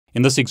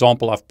In this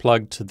example, I've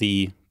plugged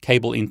the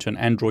cable into an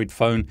Android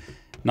phone.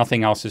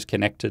 Nothing else is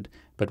connected.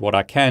 But what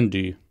I can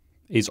do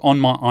is on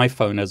my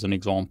iPhone, as an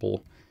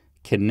example,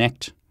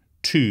 connect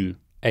to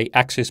an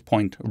access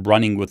point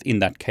running within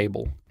that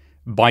cable.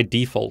 By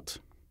default,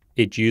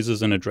 it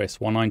uses an address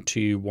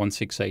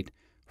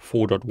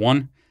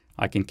 192.168.4.1.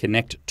 I can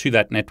connect to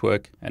that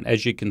network, and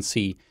as you can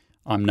see,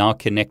 I'm now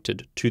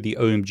connected to the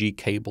OMG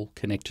cable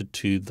connected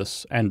to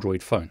this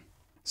Android phone.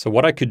 So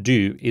what I could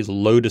do is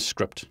load a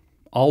script.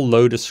 I'll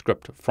load a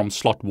script from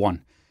slot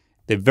 1.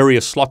 There are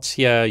various slots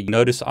here. You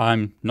notice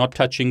I'm not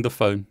touching the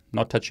phone,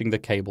 not touching the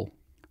cable.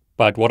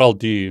 But what I'll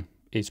do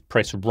is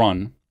press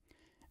run,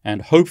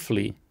 and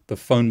hopefully the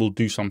phone will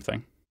do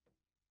something.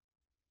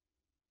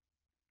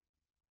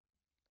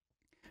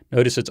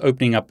 Notice it's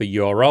opening up a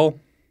URL.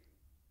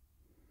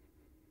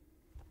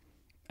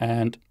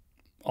 And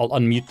I'll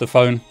unmute the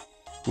phone.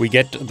 We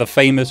get the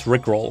famous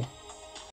rickroll.